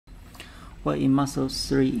Well, in muscle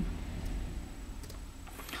 3.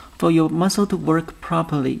 For your muscle to work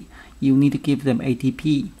properly, you need to give them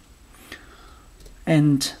ATP.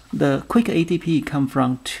 And the quick ATP comes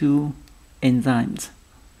from two enzymes,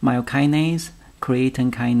 myokinase,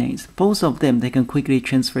 creatine kinase. Both of them, they can quickly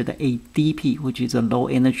transfer the ADP, which is a low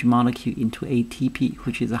energy molecule, into ATP,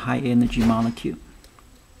 which is a high energy molecule.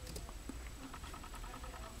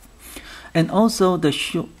 And also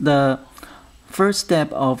the first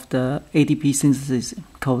step of the ATP synthesis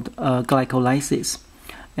called glycolysis.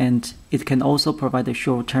 And it can also provide a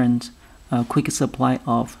short-term quick supply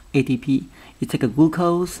of ATP. You take a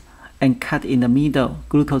glucose and cut in the middle.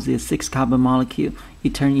 Glucose is a 6-carbon molecule.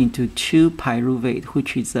 It turns into 2-pyruvate,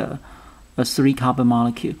 which is a 3-carbon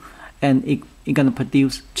molecule. And it's going to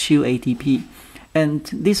produce 2 ATP. And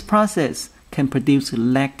this process can produce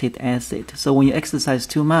lactic acid. So when you exercise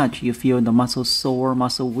too much, you feel the muscle sore,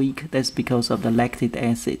 muscle weak. That's because of the lactic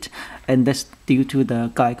acid. And that's due to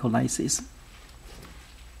the glycolysis.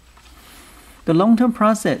 The long-term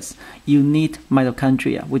process, you need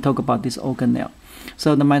mitochondria. We talk about this organelle.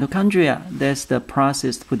 So the mitochondria, that's the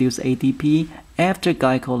process to produce ATP. After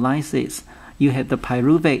glycolysis, you have the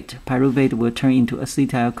pyruvate. Pyruvate will turn into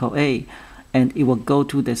acetyl-CoA, and it will go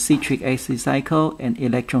to the citric acid cycle and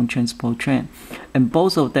electron transport chain. And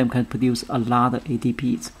both of them can produce a lot of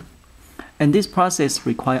ATPs. And this process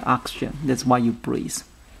requires oxygen. That's why you breathe.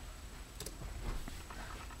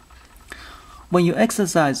 When you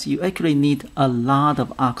exercise, you actually need a lot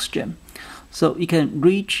of oxygen. So you can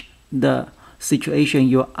reach the situation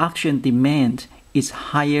your oxygen demand is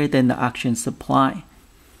higher than the oxygen supply.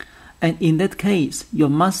 And in that case, your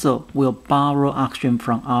muscle will borrow oxygen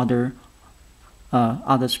from other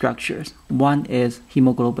structures. One is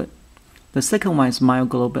hemoglobin. The second one is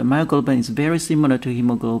myoglobin. Myoglobin is very similar to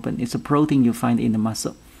hemoglobin. It's a protein you find in the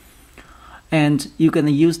muscle. And you're going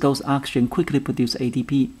to use those oxygen quickly produce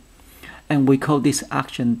ATP. And we call this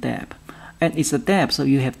oxygen debt. And it's a debt, so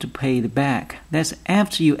you have to pay it back. That's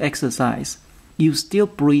after you exercise. You still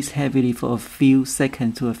breathe heavily for a few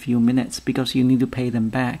seconds to a few minutes because you need to pay them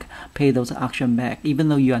back, pay those oxygen back, even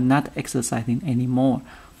though you are not exercising anymore.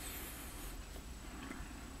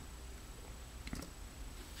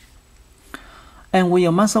 And when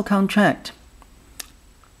your muscle contract,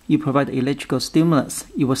 you provide electrical stimulus,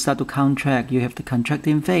 you will start to contract. You have the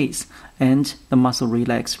contracting phase and the muscle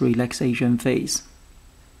relaxation phase.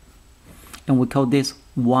 And we call this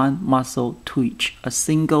one muscle twitch, a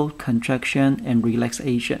single contraction and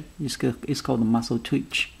relaxation. It's called the muscle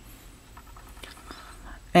twitch.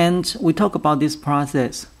 And we talk about this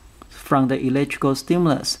process from the electrical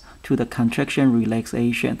stimulus to the contraction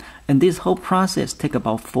relaxation. And this whole process takes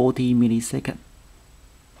about 40 milliseconds.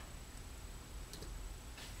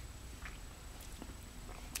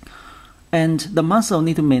 And the muscle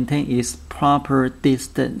need to maintain its proper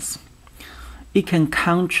distance. It can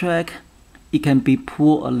contract, it can be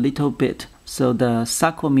pulled a little bit. So the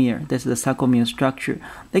sarcomere, that's the sarcomere structure,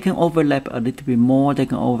 they can overlap a little bit more, they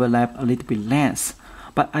can overlap a little bit less.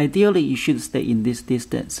 But ideally, you should stay in this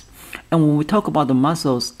distance. And when we talk about the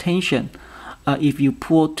muscles tension, if you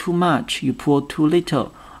pull too much, you pull too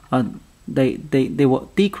little, they will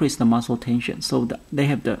decrease the muscle tension. So they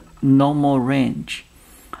have the normal range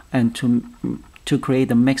and to create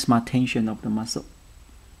the maximum tension of the muscle.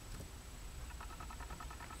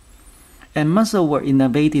 And muscle were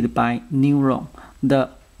innervated by neuron. The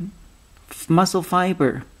muscle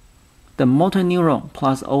fiber, the motor neuron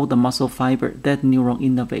plus all the muscle fiber, that neuron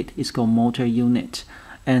innervate is called motor unit.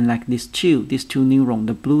 And like these two neurons,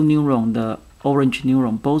 the blue neuron, the orange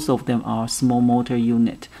neuron, both of them are small motor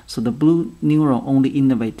unit. So the blue neuron only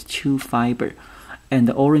innervate 2 fiber, and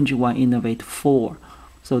the orange one innervate 4.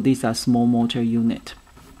 So these are small motor unit.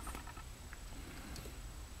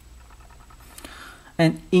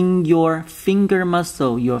 And in your finger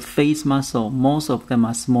muscle, your face muscle, most of them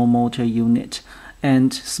are small motor unit.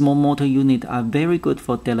 And small motor units are very good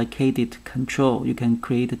for delicate control. You can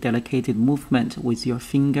create a delicate movement with your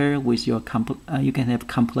finger, with your you can have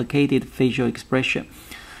complicated facial expression.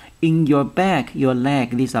 In your back, your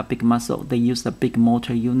leg, these are big muscle. They use the big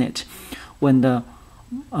motor unit. When the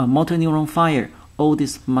motor neuron fire, all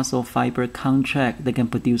this muscle fiber contract, they can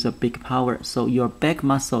produce a big power. So your back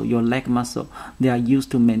muscle, your leg muscle, they are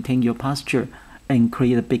used to maintain your posture and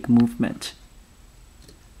create a big movement.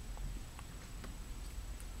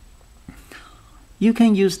 You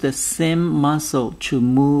can use the same muscle to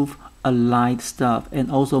move a light stuff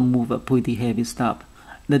and also move a pretty heavy stuff.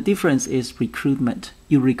 The difference is recruitment.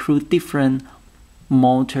 You recruit different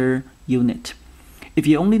motor unit. If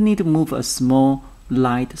you only need to move a small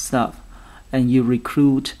light stuff, and you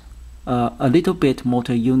recruit a little bit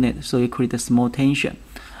motor unit, so you create a small tension.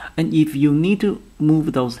 And if you need to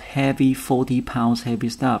move those heavy 40 pounds heavy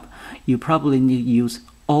stuff, you probably need to use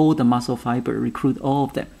all the muscle fiber, recruit all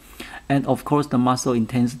of them. And of course, the muscle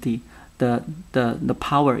intensity, the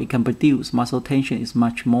power it can produce, muscle tension is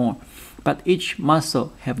much more. But each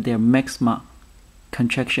muscle have their maximum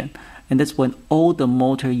contraction, and that's when all the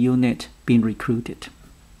motor unit being recruited.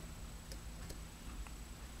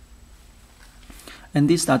 And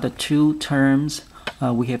these are the two terms.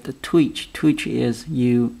 We have the twitch. Twitch is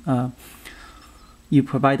you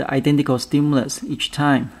provide the identical stimulus each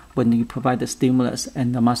time when you provide the stimulus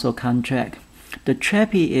and the muscle contract. The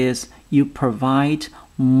trappy is you provide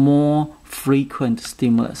more frequent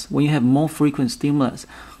stimulus. When you have more frequent stimulus,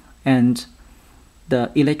 and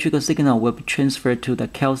the electrical signal will be transferred to the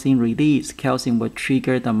calcium release. Calcium will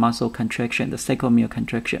trigger the muscle contraction, the sacral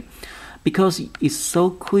contraction. Because it's so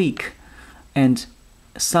quick, and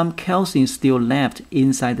some calcium still left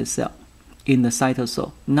inside the cell, in the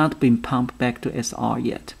cytosol, not being pumped back to SR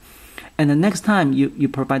yet. And the next time you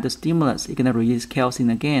provide the stimulus, it's going to release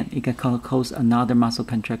calcium again. It can cause another muscle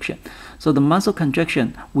contraction. So the muscle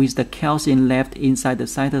contraction with the calcium left inside the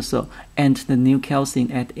cytosol and the new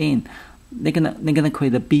calcium add in, they're gonna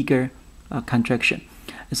create a bigger contraction.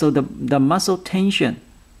 So the muscle tension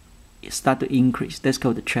start to increase. That's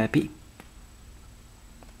called the trappy.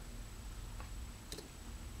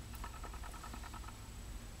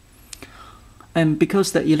 And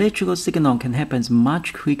because the electrical signal can happen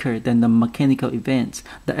much quicker than the mechanical events,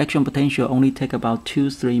 the action potential only take about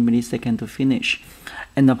 2-3 milliseconds to finish.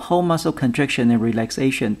 And the whole muscle contraction and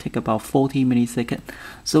relaxation take about 40 milliseconds.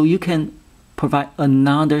 So you can provide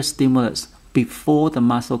another stimulus before the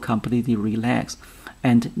muscle completely relax,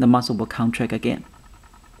 and the muscle will contract again.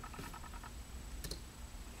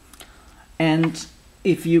 And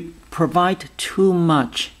if you provide too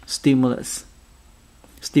much stimuli,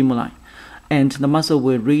 and the muscle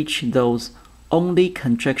will reach those only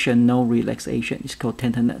contraction, no relaxation, it's called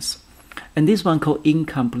tenderness. And this one called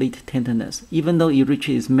incomplete tenderness. Even though it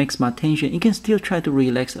reaches maximum tension, it can still try to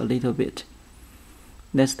relax a little bit.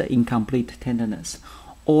 That's the incomplete tenderness.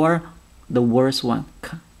 Or the worst one,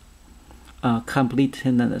 complete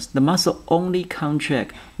tenderness. The muscle only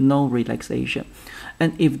contract, no relaxation.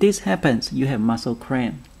 And if this happens, you have muscle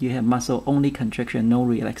cramp. You have muscle only contraction, no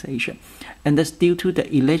relaxation. And that's due to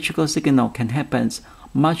the electrical signal can happen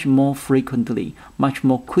much more frequently, much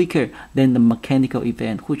more quicker than the mechanical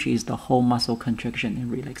event, which is the whole muscle contraction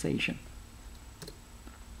and relaxation.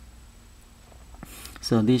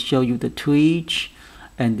 So this shows you the twitch,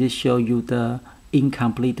 and this shows you the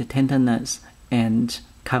incomplete tenderness and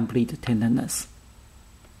complete tenderness.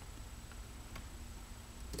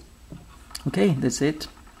 Okay, that's it.